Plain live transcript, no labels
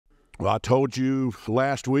Well, I told you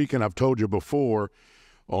last week, and I've told you before,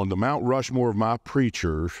 on the Mount Rushmore of my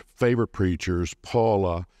preachers, favorite preachers,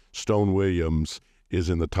 Paula Stone Williams is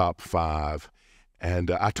in the top 5. And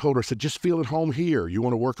I told her, I said, just feel at home here. You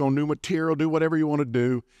want to work on new material, do whatever you want to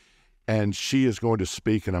do. And she is going to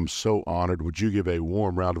speak, and I'm so honored. Would you give a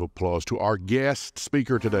warm round of applause to our guest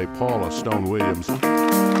speaker today, Paula Stone Williams.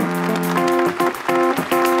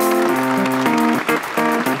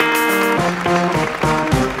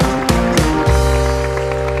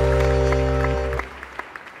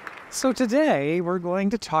 So today we're going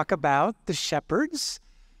to talk about the shepherds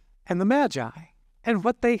and the Magi and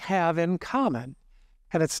what they have in common.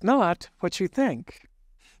 And it's not what you think.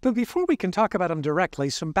 But before we can talk about them directly,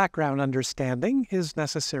 some background understanding is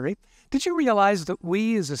necessary. Did you realize that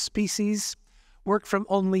we as a species work from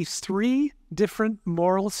only 3 different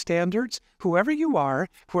moral standards? Whoever you are,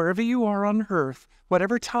 wherever you are on earth,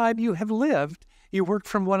 whatever time you have lived, you work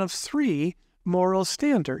from one of 3 moral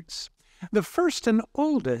standards. The first and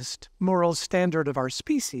oldest moral standard of our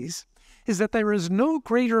species is that there is no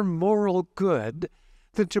greater moral good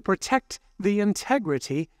than to protect the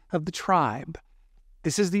integrity of the tribe.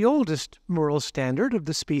 This is the oldest moral standard of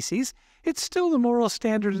the species. It's still the moral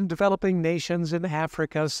standard in developing nations in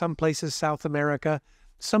Africa, some places South America,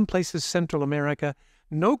 some places Central America.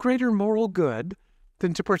 No greater moral good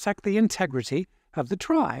than to protect the integrity of the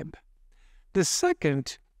tribe. The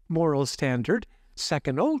second moral standard,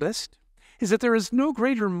 second oldest, is that there is no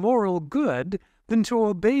greater moral good than to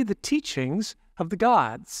obey the teachings of the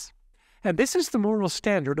gods. And this is the moral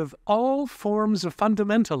standard of all forms of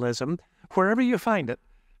fundamentalism, wherever you find it.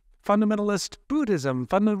 Fundamentalist Buddhism,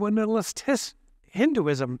 fundamentalist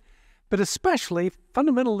Hinduism, but especially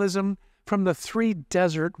fundamentalism from the 3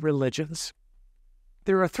 desert religions.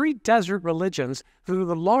 There are 3 desert religions that are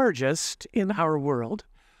the largest in our world.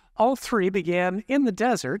 All 3 began in the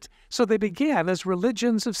desert, so they began as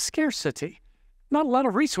religions of scarcity. Not a lot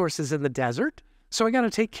of resources in the desert, so I got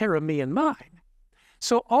to take care of me and mine.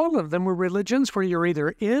 So all of them were religions where you're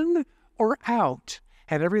either in or out,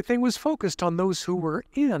 and everything was focused on those who were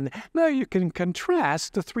in. Now you can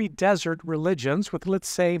contrast the 3 desert religions with, let's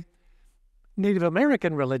say, Native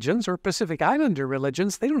American religions or Pacific Islander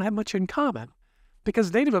religions. They don't have much in common,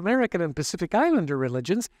 because Native American and Pacific Islander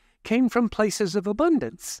religions came from places of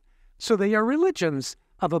abundance. So they are religions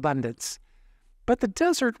of abundance. But the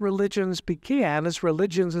desert religions began as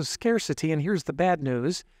religions of scarcity, and here's the bad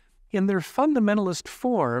news. In their fundamentalist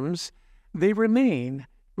forms, they remain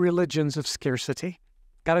religions of scarcity.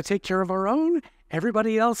 Got to take care of our own.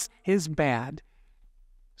 Everybody else is bad.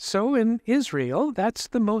 So in Israel, that's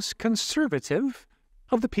the most conservative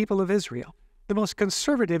of the people of Israel, the most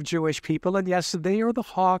conservative Jewish people, and yes, they are the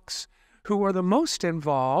hawks who are the most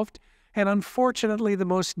involved and unfortunately the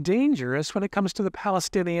most dangerous when it comes to the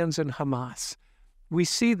Palestinians and Hamas. We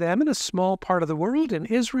see them in a small part of the world, in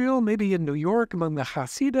Israel, maybe in New York among the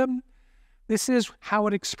Hasidim. This is how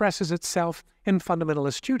it expresses itself in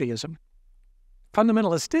fundamentalist Judaism.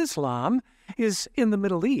 Fundamentalist Islam is in the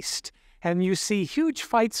Middle East, and you see huge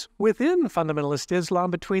fights within fundamentalist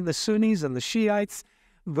Islam between the Sunnis and the Shiites.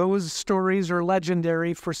 Those stories are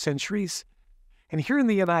legendary for centuries. And here in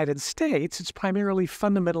the United States, it's primarily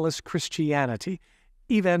fundamentalist Christianity.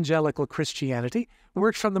 Evangelical Christianity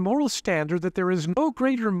works from the moral standard that there is no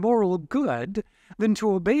greater moral good than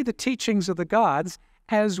to obey the teachings of the gods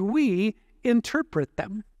as we interpret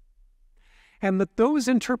them. And that those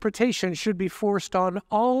interpretations should be forced on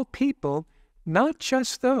all people, not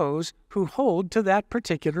just those who hold to that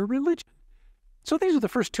particular religion. So these are the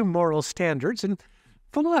first 2 moral standards, and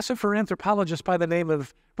philosopher anthropologist by the name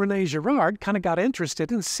of René Girard kind of got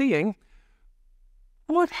interested in seeing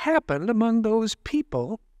what happened among those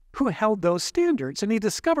people who held those standards. And he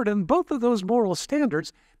discovered in both of those moral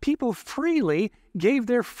standards, people freely gave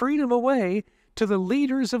their freedom away to the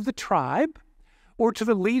leaders of the tribe or to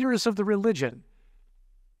the leaders of the religion.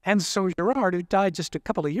 And so Girard, who died just a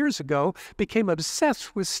couple of years ago, became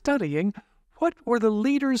obsessed with studying what were the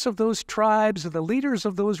leaders of those tribes and the leaders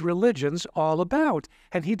of those religions all about.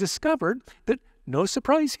 And he discovered that, no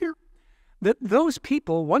surprise here, that those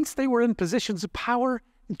people, once they were in positions of power,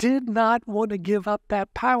 did not want to give up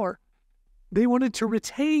that power. They wanted to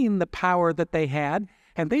retain the power that they had,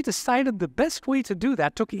 and they decided the best way to do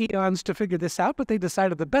that, took eons to figure this out, but they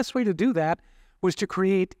decided the best way to do that was to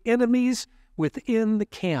create enemies within the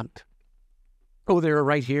camp. Oh, they're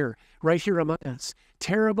right here among us.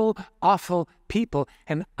 Terrible, awful people,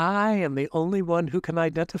 and I am the only one who can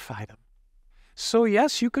identify them. So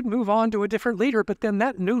yes, you could move on to a different leader, but then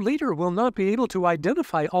that new leader will not be able to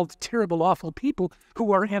identify all the terrible, awful people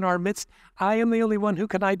who are in our midst. I am the only one who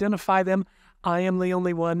can identify them. I am the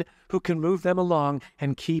only one who can move them along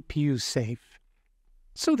and keep you safe.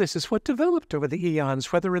 So this is what developed over the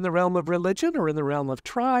eons, whether in the realm of religion or in the realm of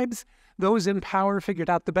tribes. Those in power figured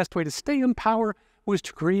out the best way to stay in power was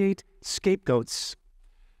to create scapegoats.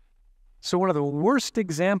 So one of the worst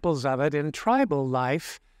examples of it in tribal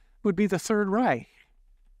life would be the Third Reich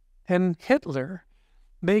and Hitler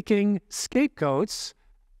making scapegoats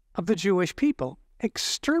of the Jewish people,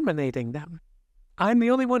 exterminating them. I'm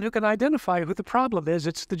the only one who can identify who the problem is.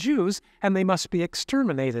 It's the Jews, and they must be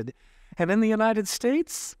exterminated. And in the United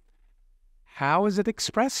States, how is it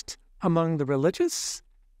expressed among the religious?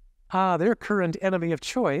 Their current enemy of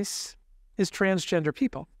choice is transgender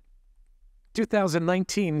people.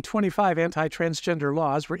 2019, 25 anti-transgender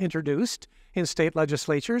laws were introduced in state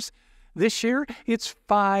legislatures. This year, it's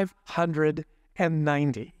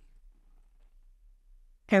 590.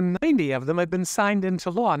 And 90 of them have been signed into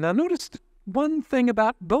law. Now, notice one thing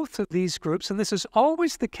about both of these groups, and this is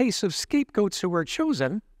always the case of scapegoats who are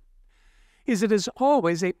chosen, is it is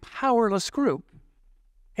always a powerless group.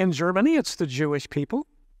 In Germany, it's the Jewish people.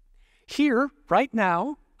 Here, right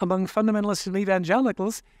now, among fundamentalists and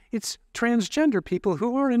evangelicals, it's transgender people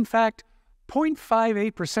who are, in fact,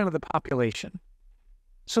 0.58% of the population.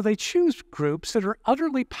 So they choose groups that are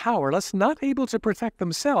utterly powerless, not able to protect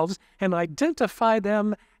themselves, and identify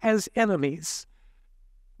them as enemies.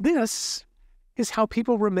 This is how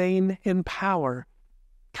people remain in power.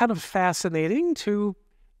 Kind of fascinating to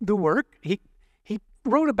the work. He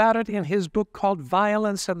wrote about it in his book called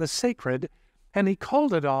Violence and the Sacred, and he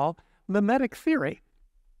called it all mimetic theory.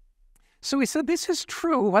 So he said this is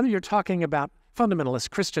true whether you're talking about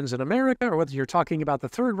fundamentalist Christians in America or whether you're talking about the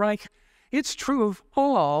Third Reich. It's true of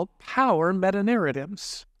all power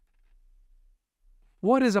meta-narratives.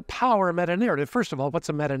 What is a power meta-narrative? First of all, what's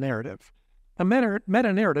a meta-narrative? A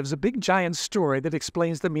meta-narrative is a big, giant story that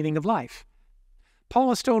explains the meaning of life.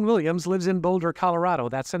 Paula Stone Williams lives in Boulder, Colorado.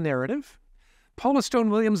 That's a narrative. Paula Stone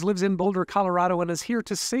Williams lives in Boulder, Colorado, and is here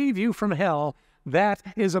to save you from hell. That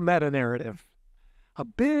is a meta-narrative. A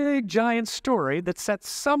big, giant story that sets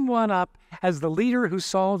someone up as the leader who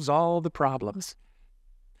solves all the problems.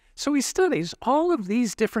 So he studies all of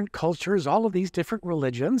these different cultures, all of these different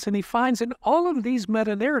religions, and he finds in all of these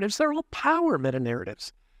meta-narratives, they're all power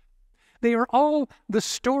meta-narratives. They are all the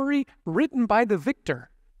story written by the victor,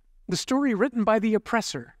 the story written by the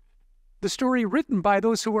oppressor, the story written by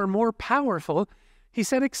those who are more powerful, he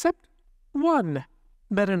said, except one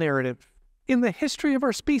meta-narrative. In the history of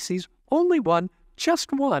our species, only one,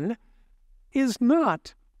 just one, is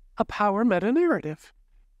not a power meta-narrative.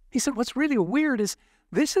 He said, what's really weird is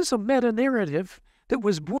this is a meta-narrative that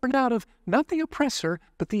was born out of not the oppressor,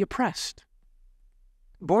 but the oppressed.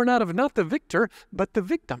 Born out of not the victor, but the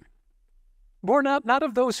victim. Born out not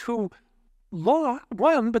of those who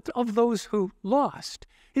won, but of those who lost.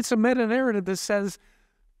 It's a meta-narrative that says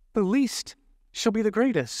the least shall be the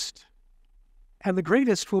greatest, and the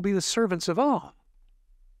greatest will be the servants of all.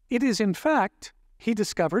 It is, in fact, he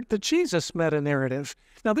discovered the Jesus meta-narrative.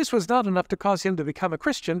 Now, this was not enough to cause him to become a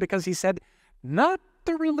Christian because he said, not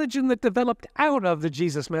the religion that developed out of the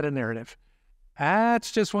Jesus meta-narrative.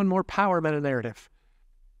 That's just one more power meta-narrative.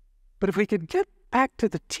 But if we could get back to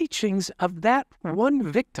the teachings of that one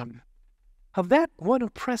victim, of that one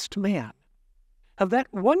oppressed man, of that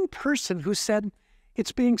one person who said,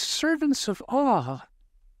 it's being servants of all,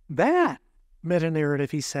 that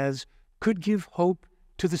meta-narrative, he says, could give hope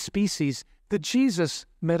to the species, the Jesus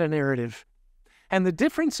meta-narrative. And the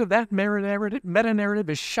difference of that meta-narrative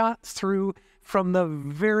is shot through from the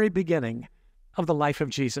very beginning of the life of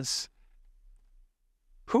Jesus.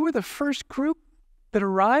 Who are the first group that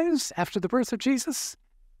arrives after the birth of Jesus?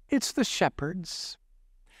 It's the shepherds.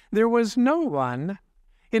 There was no one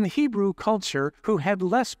in Hebrew culture who had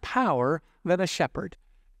less power than a shepherd.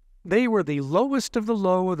 They were the lowest of the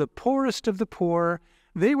low, the poorest of the poor.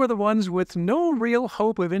 They were the ones with no real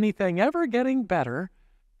hope of anything ever getting better.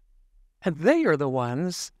 And they are the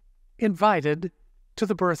ones invited to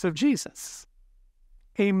the birth of Jesus.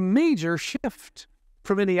 A major shift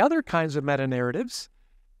from any other kinds of meta-narratives,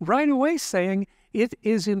 right away saying it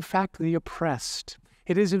is in fact the oppressed.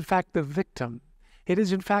 It is in fact the victim. It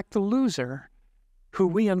is in fact the loser who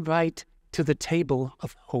we invite to the table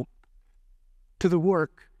of hope, to the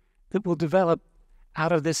work that will develop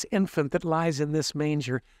out of this infant that lies in this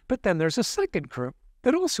manger. But then there's a second group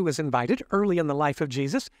that also is invited early in the life of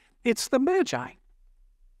Jesus. It's the Magi.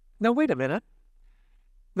 Now, wait a minute.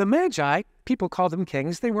 The Magi, people call them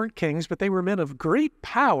kings. They weren't kings, but they were men of great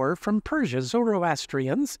power from Persia,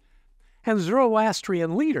 Zoroastrians and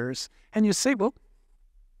Zoroastrian leaders. And you say, well,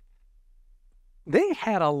 they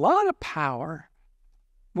had a lot of power.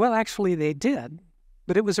 Well, actually, they did,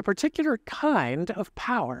 but it was a particular kind of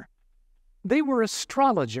power. They were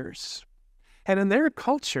astrologers, and in their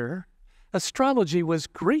culture, astrology was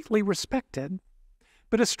greatly respected,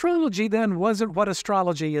 but astrology then wasn't what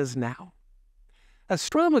astrology is now.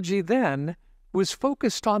 Astrology then was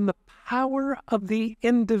focused on the power of the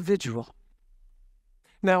individual.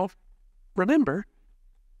 Now, remember,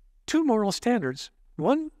 two moral standards.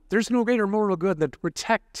 One, there's no greater moral good than to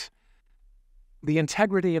protect the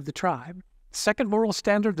integrity of the tribe. Second moral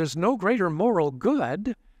standard, there's no greater moral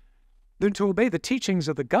good than to obey the teachings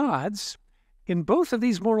of the gods. In both of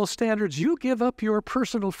these moral standards, you give up your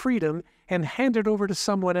personal freedom and hand it over to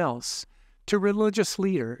someone else, to religious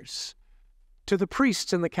leaders, to the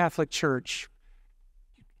priests in the Catholic Church.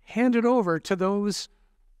 Hand it over to those,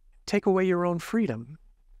 take away your own freedom.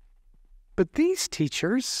 But these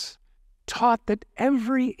teachers taught that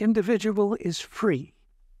every individual is free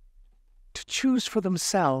to choose for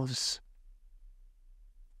themselves.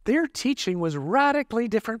 Their teaching was radically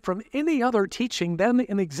different from any other teaching then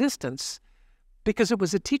in existence because it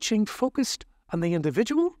was a teaching focused on the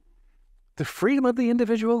individual, the freedom of the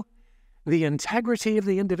individual, the integrity of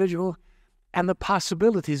the individual, and the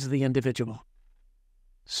possibilities of the individual.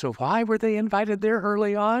 So why were they invited there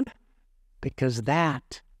early on? Because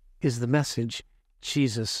that is the message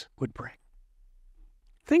Jesus would bring.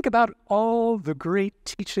 Think about all the great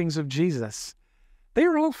teachings of Jesus. They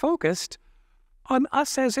are all focused on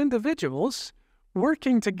us as individuals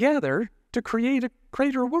working together to create a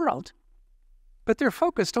greater world. But they're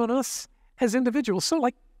focused on us as individuals. So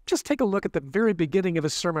just take a look at the very beginning of the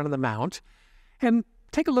Sermon on the Mount and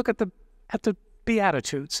take a look at the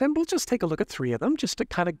Beatitudes. And we'll just take a look at three of them just to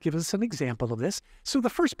kind of give us an example of this. So the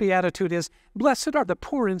first Beatitude is, "Blessed are the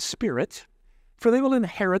poor in spirit, for they will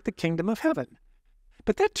inherit the kingdom of heaven."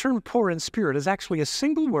 But that term poor in spirit is actually a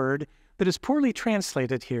single word that is poorly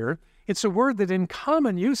translated here. It's a word that in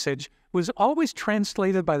common usage was always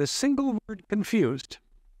translated by the single word confused.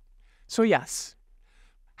 So yes,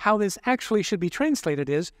 how this actually should be translated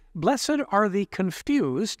is, "Blessed are the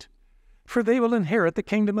confused, for they will inherit the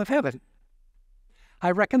kingdom of heaven." I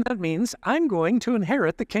reckon that means I'm going to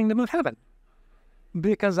inherit the kingdom of heaven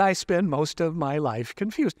because I spend most of my life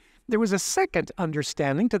confused. There was a second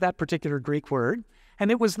understanding to that particular Greek word, and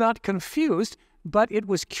it was not confused, but it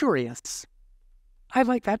was curious. I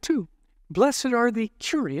like that too. Blessed are the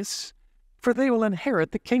curious, for they will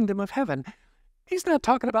inherit the kingdom of heaven. He's not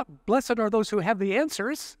talking about blessed are those who have the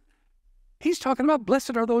answers. He's talking about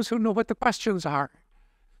blessed are those who know what the questions are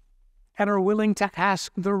and are willing to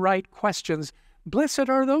ask the right questions. Blessed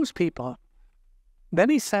are those people. Then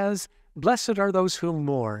he says, blessed are those who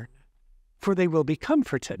mourn, for they will be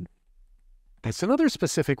comforted. That's another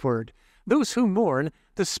specific word. Those who mourn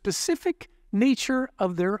the specific nature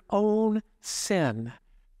of their own sin.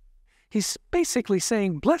 He's basically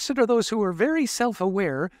saying, blessed are those who are very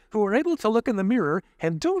self-aware, who are able to look in the mirror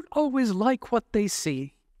and don't always like what they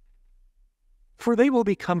see, for they will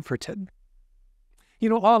be comforted. You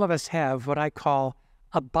know, all of us have what I call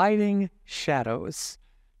abiding shadows.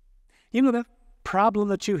 You know, the problem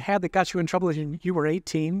that you had that got you in trouble when you were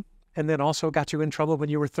 18, and then also got you in trouble when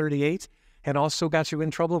you were 38, and also got you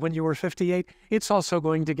in trouble when you were 58, it's also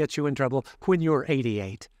going to get you in trouble when you're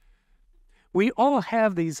 88. We all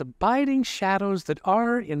have these abiding shadows that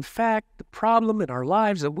are, in fact, the problem in our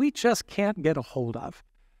lives that we just can't get a hold of.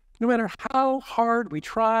 No matter how hard we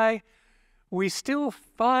try, we still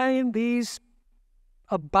find these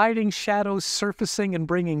abiding shadows surfacing and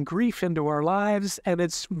bringing grief into our lives, and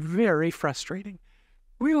it's very frustrating.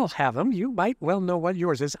 We all have them. You might well know what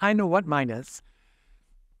yours is. I know what mine is.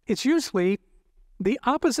 It's usually the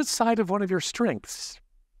opposite side of one of your strengths,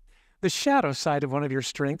 the shadow side of one of your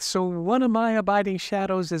strengths. So one of my abiding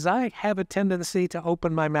shadows is I have a tendency to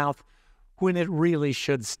open my mouth when it really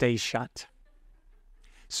should stay shut.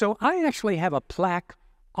 So I actually have a plaque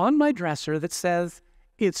on my dresser that says,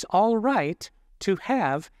 it's all right to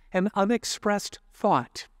have an unexpressed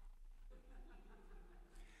thought.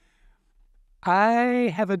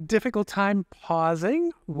 I have a difficult time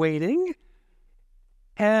pausing, waiting,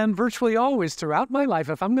 and virtually always throughout my life,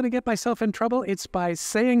 if I'm going to get myself in trouble, it's by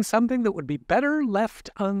saying something that would be better left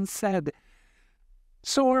unsaid.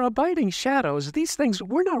 So our abiding shadows, these things,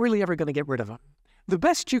 we're not really ever going to get rid of them. The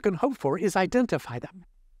best you can hope for is identify them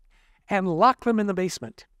and lock them in the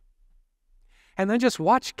basement. And then just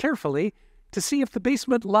watch carefully to see if the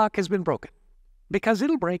basement lock has been broken, because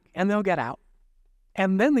it'll break and they'll get out.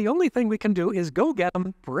 And then the only thing we can do is go get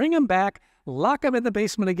them, bring them back, lock them in the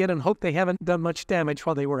basement again, and hope they haven't done much damage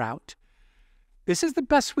while they were out. This is the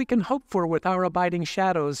best we can hope for with our abiding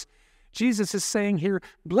shadows, Jesus is saying here,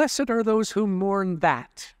 blessed are those who mourn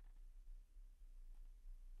that,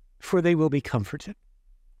 for they will be comforted.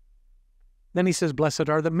 Then he says, blessed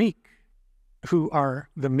are the meek. Who are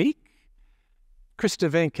the meek? Krista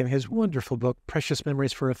Vink, in his wonderful book, Precious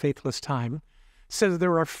Memories for a Faithless Time, says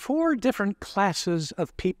there are 4 different classes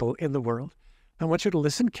of people in the world. I want you to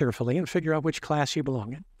listen carefully and figure out which class you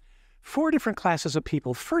belong in. 4 different classes of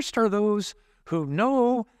people. First are those who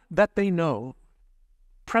know that they know.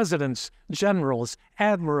 Presidents, generals,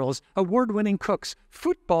 admirals, award-winning cooks,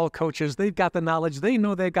 football coaches, they've got the knowledge. They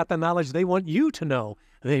know they've got the knowledge. They want you to know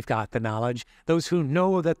they've got the knowledge. Those who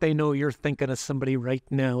know that they know, you're thinking of somebody right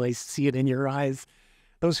now. I see it in your eyes.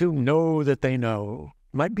 Those who know that they know.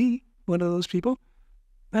 Might be one of those people.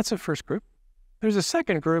 That's a first group. There's a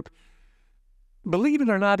second group, believe it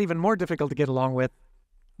or not, even more difficult to get along with,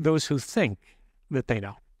 those who think that they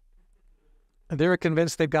know. They're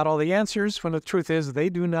convinced they've got all the answers, when the truth is they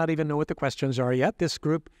do not even know what the questions are yet. This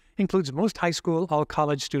group includes most high school, all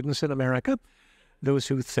college students in America. Those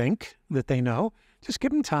who think that they know, just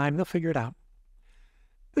give them time, they'll figure it out.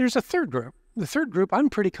 There's a third group. The third group I'm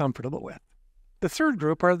pretty comfortable with. The third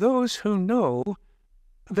group are those who know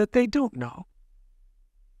that they don't know.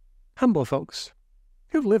 Humble folks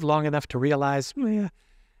who've lived long enough to realize, I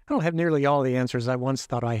don't have nearly all the answers I once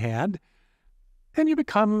thought I had. And you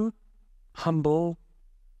become humble,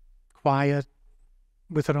 quiet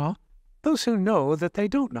with it all. Those who know that they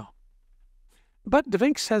don't know. But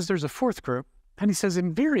DeVink says there's a fourth group, and he says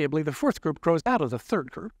invariably the fourth group grows out of the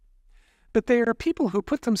third group. But they are people who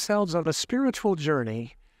put themselves on a spiritual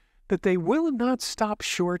journey that they will not stop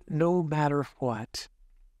short no matter what.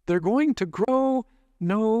 They're going to grow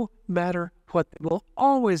no matter what. They will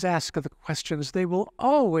always ask the questions. They will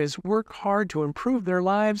always work hard to improve their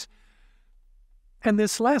lives. And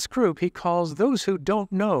this last group he calls those who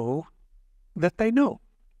don't know that they know.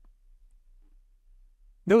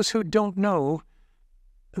 Those who don't know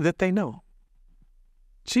that they know.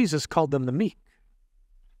 Jesus called them the meek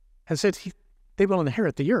and said they will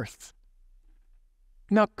inherit the earth.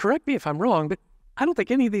 Now, correct me if I'm wrong, but I don't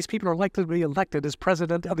think any of these people are likely to be elected as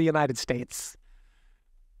president of the United States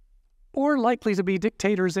or likely to be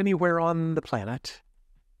dictators anywhere on the planet.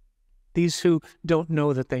 These who don't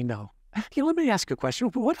know that they know. Let me ask you a question.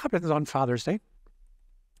 What happens on Father's Day?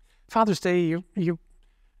 Father's Day,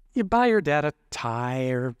 you buy your dad a tie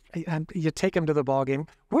or you take him to the ball game.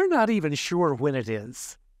 We're not even sure when it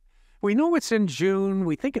is. We know it's in June.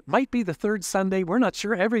 We think it might be the third Sunday. We're not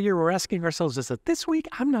sure. Every year we're asking ourselves, is it this week?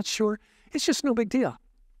 I'm not sure. It's just no big deal.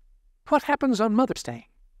 What happens on Mother's Day?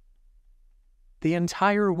 The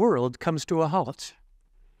entire world comes to a halt.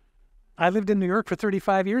 I lived in New York for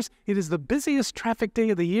 35 years. It is the busiest traffic day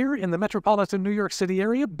of the year in the metropolitan New York City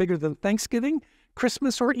area, bigger than Thanksgiving,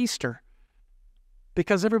 Christmas, or Easter,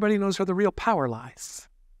 because everybody knows where the real power lies.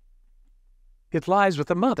 It lies with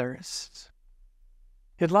the mothers.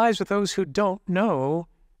 It lies with those who don't know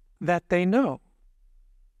that they know.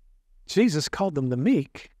 Jesus called them the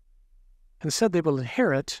meek and said they will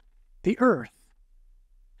inherit the earth.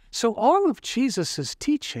 So all of Jesus'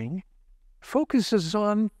 teaching focuses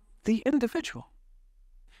on the individual,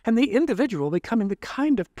 and the individual becoming the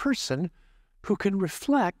kind of person who can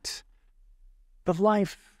reflect the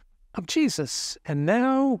life of Jesus. And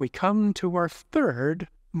now we come to our third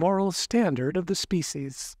moral standard of the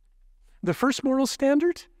species. The first moral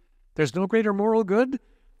standard, there's no greater moral good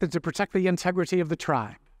than to protect the integrity of the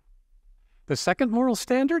tribe. The second moral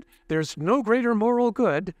standard, there's no greater moral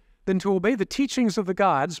good than to obey the teachings of the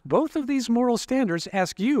gods. Both of these moral standards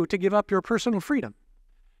ask you to give up your personal freedom.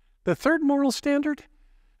 The third moral standard,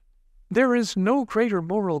 there is no greater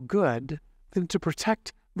moral good than to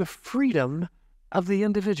protect the freedom of the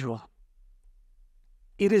individual.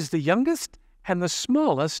 It is the youngest and the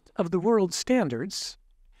smallest of the world's standards,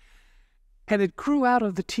 and it grew out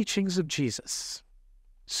of the teachings of Jesus.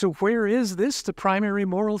 So where is this the primary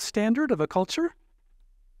moral standard of a culture?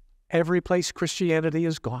 Every place Christianity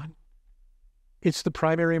is gone. It's the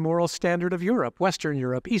primary moral standard of Europe, Western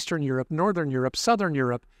Europe, Eastern Europe, Northern Europe, Southern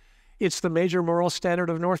Europe. It's the major moral standard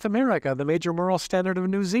of North America, the major moral standard of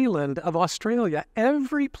New Zealand, of Australia.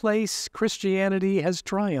 Every place Christianity has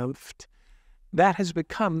triumphed, that has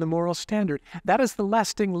become the moral standard. That is the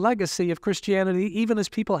lasting legacy of Christianity, even as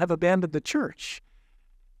people have abandoned the church.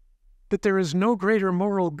 That there is no greater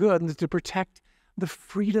moral good than to protect the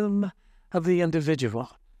freedom of the individual.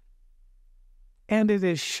 And it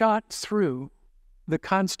is shot through the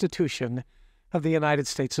Constitution of the United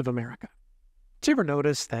States of America. Did you ever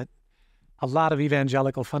notice that a lot of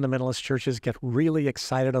evangelical fundamentalist churches get really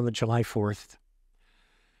excited on the July 4th?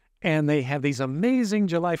 And they have these amazing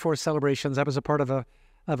July 4th celebrations. I was a part of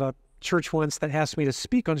of a church once that asked me to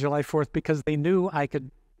speak on July 4th because they knew I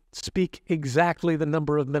could speak exactly the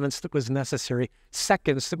number of minutes that was necessary,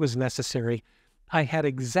 seconds that was necessary. I had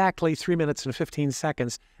exactly 3 minutes and 15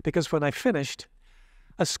 seconds because when I finished,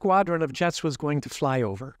 a squadron of jets was going to fly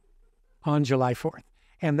over on July 4th.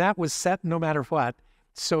 And that was set no matter what.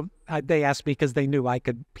 So they asked me because they knew I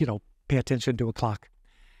could, pay attention to a clock.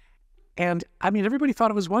 And everybody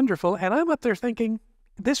thought it was wonderful. And I'm up there thinking,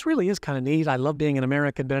 this really is kind of neat. I love being an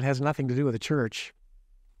American, but it has nothing to do with the church.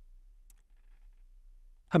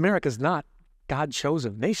 America's not God's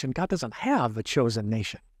chosen nation. God doesn't have a chosen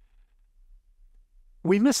nation.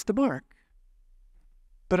 We missed the mark.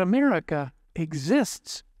 But America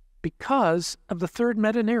exists because of the third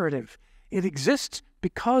meta-narrative. It exists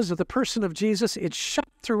because of the person of Jesus. It's shot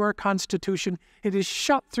through our Constitution. It is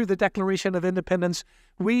shot through the Declaration of Independence.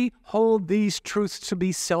 We hold these truths to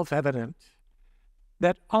be self-evident,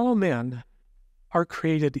 that all men are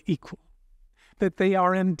created equal, that they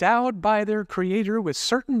are endowed by their Creator with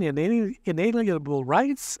certain inalienable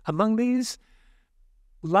rights, among these,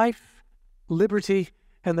 life, liberty,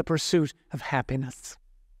 and the pursuit of happiness.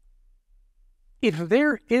 If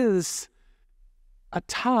there is a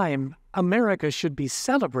time America should be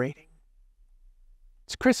celebrating,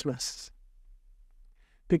 it's Christmas.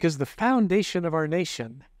 Because the foundation of our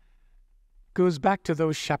nation goes back to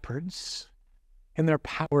those shepherds in their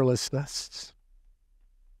powerlessness,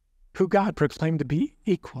 who God proclaimed to be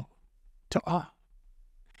equal to all.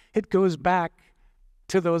 It goes back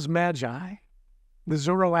to those Magi, the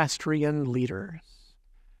Zoroastrian leaders,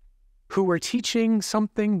 who were teaching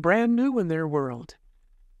something brand new in their world,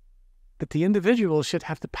 that the individual should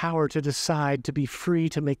have the power to decide, to be free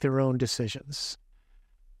to make their own decisions.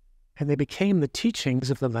 And they became the teachings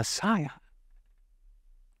of the Messiah.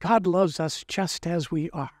 God loves us just as we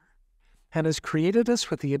are and has created us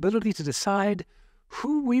with the ability to decide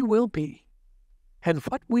who we will be and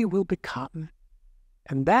what we will become.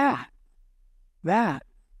 And that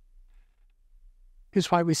is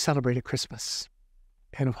why we celebrate at Christmas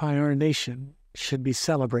and why our nation should be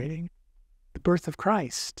celebrating the birth of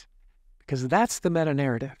Christ, because that's the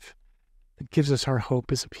meta-narrative that gives us our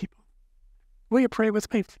hope as a people. Will you pray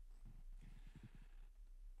with me?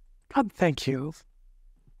 God, thank you.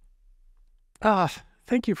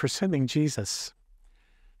 Thank you for sending Jesus.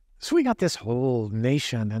 So we got this whole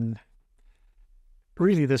nation and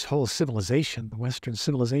really this whole civilization, the Western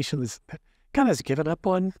civilization, that kind of has given up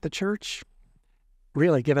on the church,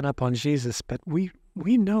 really given up on Jesus. But we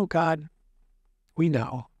know, God, we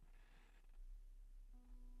know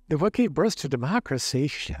that what gave birth to democracy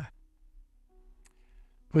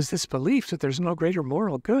was this belief that there's no greater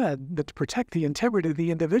moral good than to protect the integrity of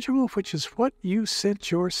the individual, which is what you sent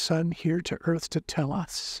your Son here to earth to tell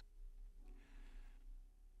us.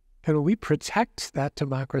 And when we protect that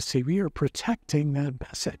democracy, we are protecting that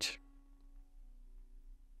message.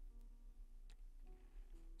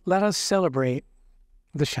 Let us celebrate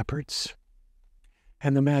the shepherds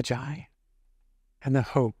and the Magi and the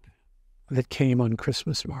hope that came on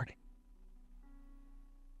Christmas morning.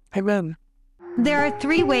 Amen. There are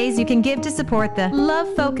 3 ways you can give to support the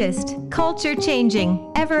love-focused,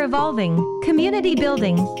 culture-changing, ever-evolving,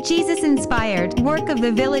 community-building, Jesus-inspired work of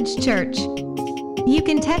the Village Church. You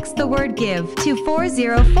can text the word GIVE to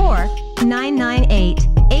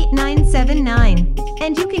 404-998-8979,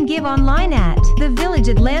 and you can give online at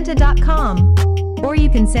thevillageatlanta.com. Or you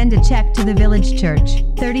can send a check to the Village Church,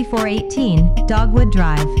 3418 Dogwood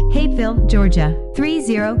Drive, Hapeville, Georgia,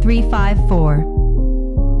 30354.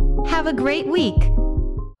 Have a great week.